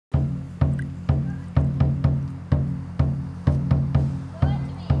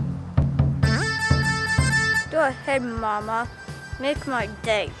Go ahead, Mama. Make my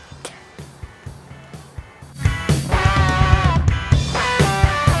day.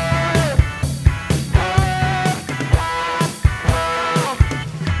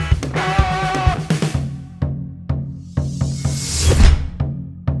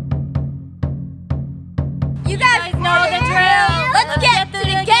 You guys know the drill. Let's get to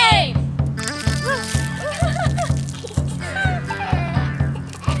the game.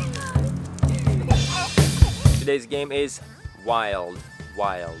 Today's game is Wild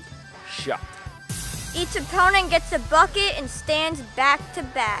Shot. Each opponent gets a bucket and stands back to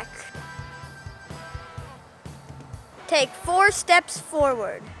back. Take 4 steps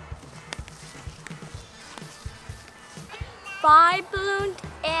forward. 5 balloons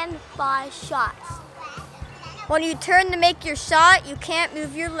and 5 shots. When you turn to make your shot, you can't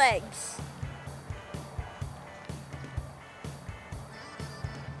move your legs.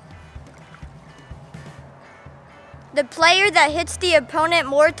 The player that hits the opponent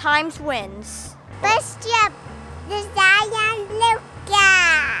more times wins. Best job, the Zion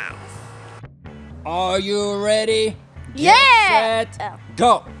Lucas. Are you ready? Yeah! Get set,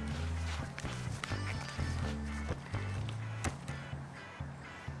 go!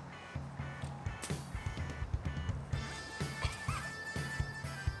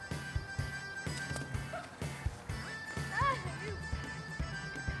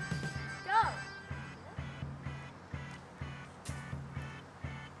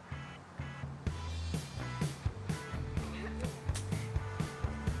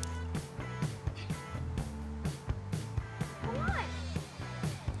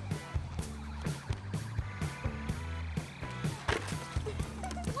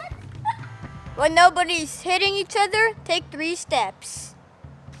 When nobody's hitting each other, take 3 steps.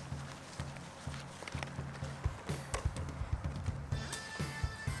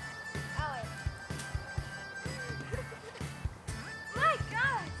 My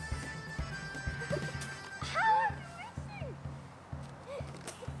gosh! How are you missing?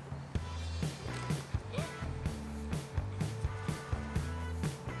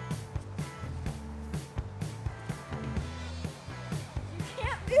 You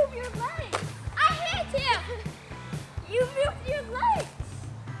can't move your legs. I hit him! You moved your legs!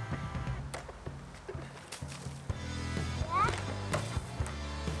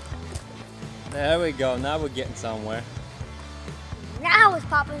 There we go, now we're getting somewhere. Now it's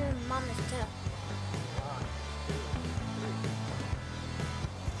popping in Mama's tail.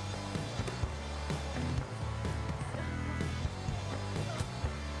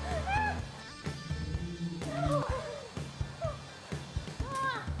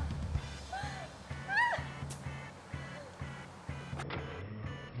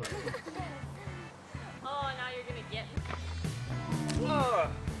 Oh, now you're gonna get me. Ow.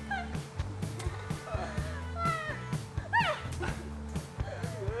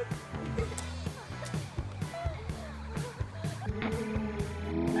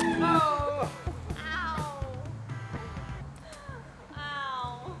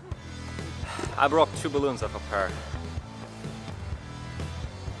 I broke 2 balloons off of her.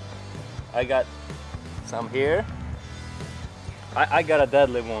 I got some here. I got a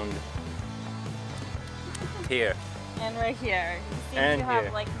deadly wound here. And right here. You seem And to have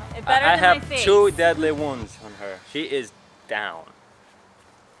here. like better I than have my face. 2 deadly wounds on her. She is down.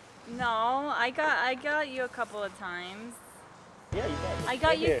 No, I got you a couple of times. Yeah, you got it. I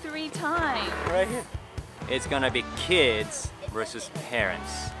got you 3 times. Right here. It's gonna be kids versus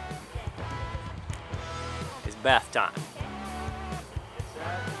parents. It's bath time.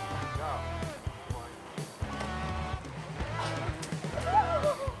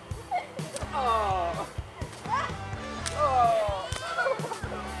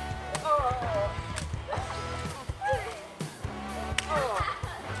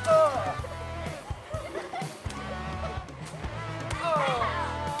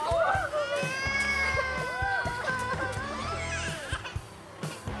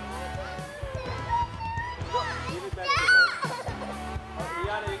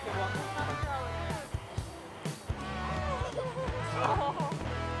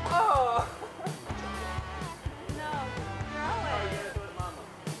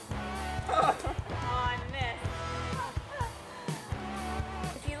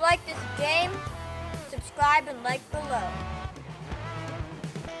 If you like this game, subscribe and like below.